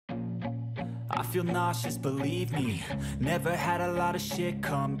I feel nauseous, believe me. Never had a lot of shit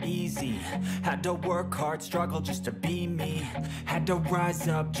come easy. Had to work hard, struggle just to be me. Had to rise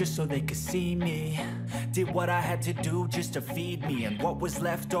up just so they could see me. Did what I had to do just to feed me. And what was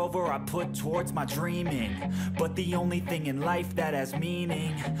left over I put towards my dreaming. But the only thing in life that has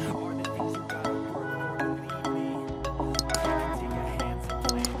meaning are the things you gotta work for, believe me. Take it to your hands and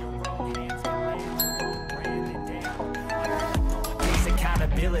play your own hands can land branded down. Face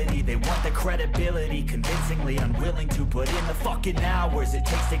accountability, they want the credibility. Convincingly unwilling to put in the fucking hours it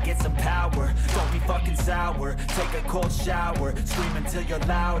takes to get some power. Don't be fucking sour, take a cold shower. Scream until you're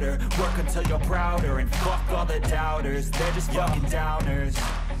louder, work until you're prouder. And fuck all the doubters, they're just fucking downers.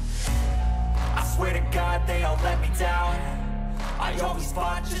 I swear to God they all let me down. I always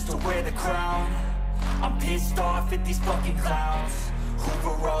fought just to wear the crown. I'm pissed off at these fucking clowns who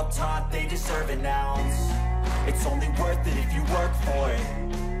were all taught they deserve an ounce. It's only worth it if you work for it.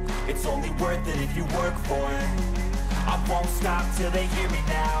 It's only worth it if you work for it. I won't stop till they hear me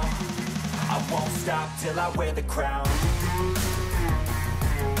now. I won't stop till I wear the crown.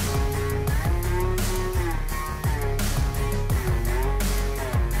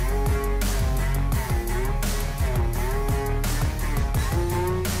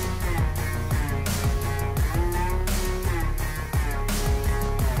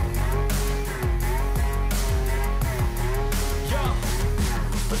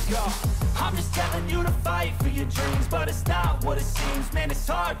 I'm just telling you to fight for your dreams, but it's not what it seems. Man, it's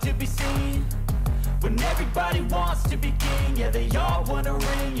hard to be seen when everybody wants to be king. Yeah, they all wanna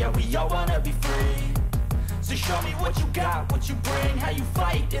ring, yeah, we all wanna be free. So show me what you got, what you bring, how you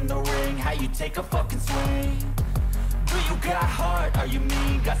fight in the ring, how you take a fucking swing. Do you got heart, are you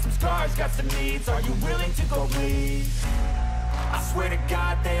mean? Got some scars, got some needs, are you willing to go bleed? I swear to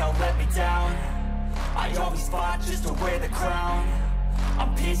God they all let me down. I always fought just to wear the crown.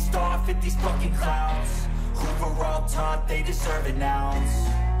 I'm pissed off at these fucking clowns who were all taught they deserve an ounce.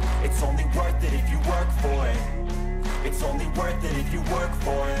 It's only worth it if you work for it. It's only worth it if you work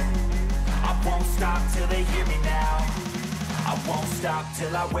for it. I won't stop till they hear me now. I won't stop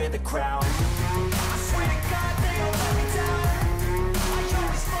till I wear the crown. I swear to God they all let me down. I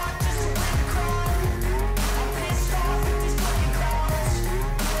always fought just to wear the crown. I'm pissed off at these fucking clowns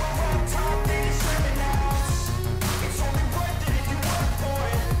who were all taught they deserve an ounce. It's only worth it if you work for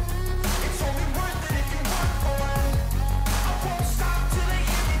it. It's only worth it if you work for it. I won't stop till they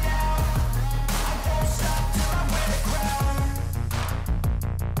hear me now. I won't stop till I wear the crown.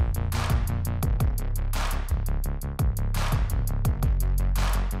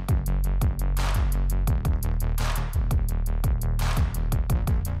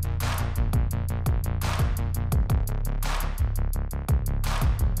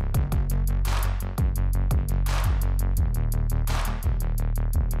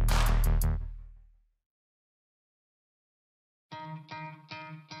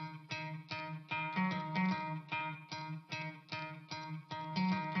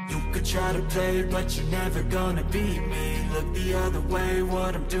 You could try to play, but you're never gonna beat me. Look the other way,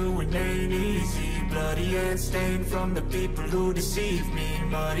 what I'm doing ain't easy. Bloody hands stained from the people who deceive me.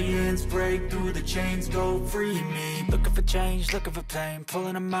 Muddy hands break through the chains, go free me. Looking for change, looking for pain.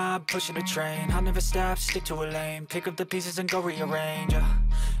 Pulling a mob, pushing a train. I'll never stop, stick to a lane. Pick up the pieces and go rearrange.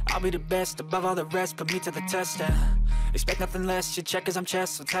 I'll be the best above all the rest, put me to the test and expect nothing less, your check as I'm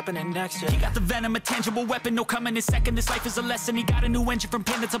chess. What's happening next, yeah. He got the venom, a tangible weapon, no coming in second. This life is a lesson, he got a new engine from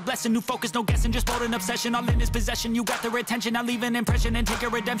pain, it's a blessing. New focus, no guessing, just bold and obsession. All in his possession, you got their attention. I'll leave an impression and take a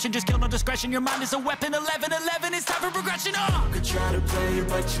redemption. Just kill, no discretion, your mind is a weapon. 11-11, it's time for progression, You could try to play,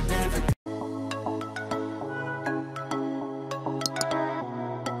 but you never